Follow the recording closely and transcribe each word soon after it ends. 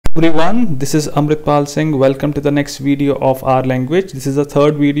Everyone, this is Amritpal Singh. Welcome to the next video of R language. This is the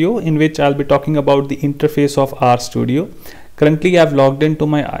third video in which I'll be talking about the interface of RStudio. Currently, I've logged into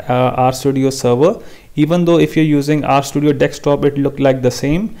my RStudio server. Even though if you're using RStudio desktop, it look like the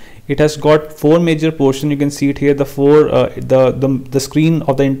same. It has got four major portions. You can see it here. The screen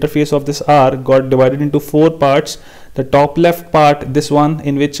of the interface of this R got divided into four parts. The top left part, this one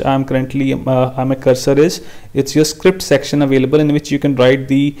in which I'm currently my cursor is, it's your script section available in which you can write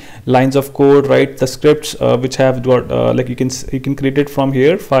the lines of code, write the scripts which have got like you can create it from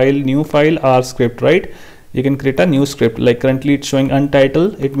here, file, new file, R script, right? You can create a new script. Like currently it's showing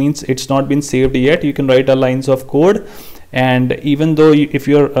untitled, it means it's not been saved yet. You can write a lines of code, and even though if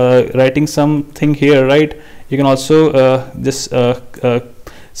you're writing something here, right, you can also just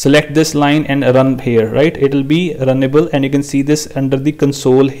select this line and run here, right? It will be runnable, and you can see this under the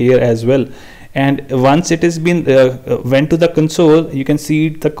console here as well. And once it has been went to the console, you can see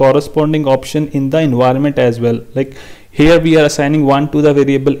the corresponding option in the environment as well. Like here we are assigning 1 to the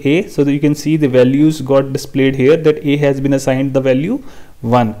variable a, so that you can see the values got displayed here, that a has been assigned the value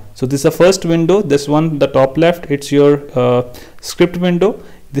 1. So this is the first window. This one, the top left, it's your script window.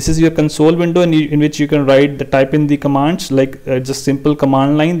 This is your console window in which you can write the type in the commands, like just simple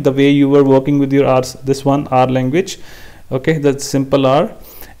command line, the way you were working with your R language. Okay, that's simple R.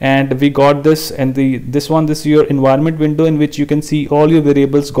 And we got this, and this is your environment window in which you can see all your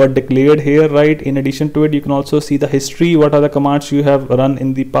variables got declared here, right? In addition to it, you can also see the history, what are the commands you have run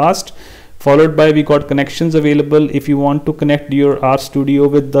in the past. Followed by, we got connections available if you want to connect your RStudio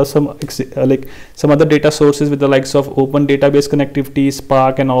with the some other data sources with the likes of open database connectivity,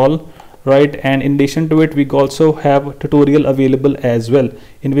 Spark and all, right? And in addition to it, we also have tutorial available as well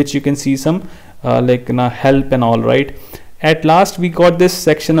in which you can see some help and all, right? At last, we got this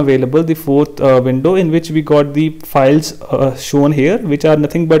section available, the fourth window, in which we got the files shown here, which are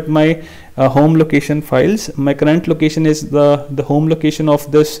nothing but my home location files. My current location is the home location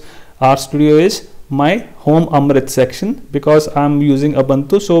of this RStudio is my home Amrit section, because I'm using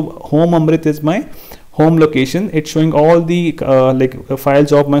Ubuntu. So home Amrit is my home location. It's showing all the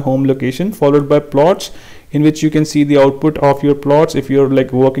files of my home location, followed by plots, in which you can see the output of your plots. If you're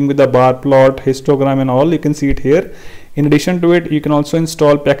like working with a bar plot, histogram and all, you can see it here. In addition to it, you can also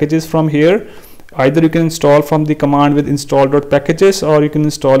install packages from here. Either you can install from the command with install.packages, or you can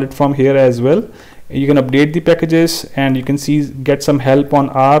install it from here as well. You can update the packages, and you can get some help on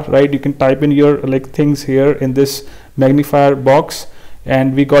R, right? You can type in your things here in this magnifier box,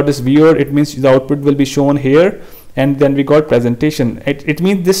 and we got this viewer. It means the output will be shown here. And then we got presentation. It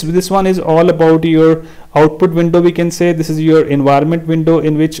means this one is all about your output window, we can say. This is your environment window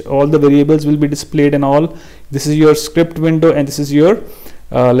in which all the variables will be displayed and all. This is your script window, and this is your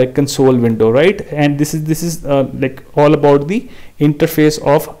console window, right? And this is all about the interface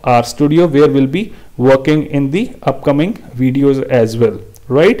of RStudio, where we'll be working in the upcoming videos as well,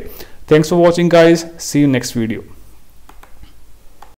 right? Thanks for watching, guys. See you next video.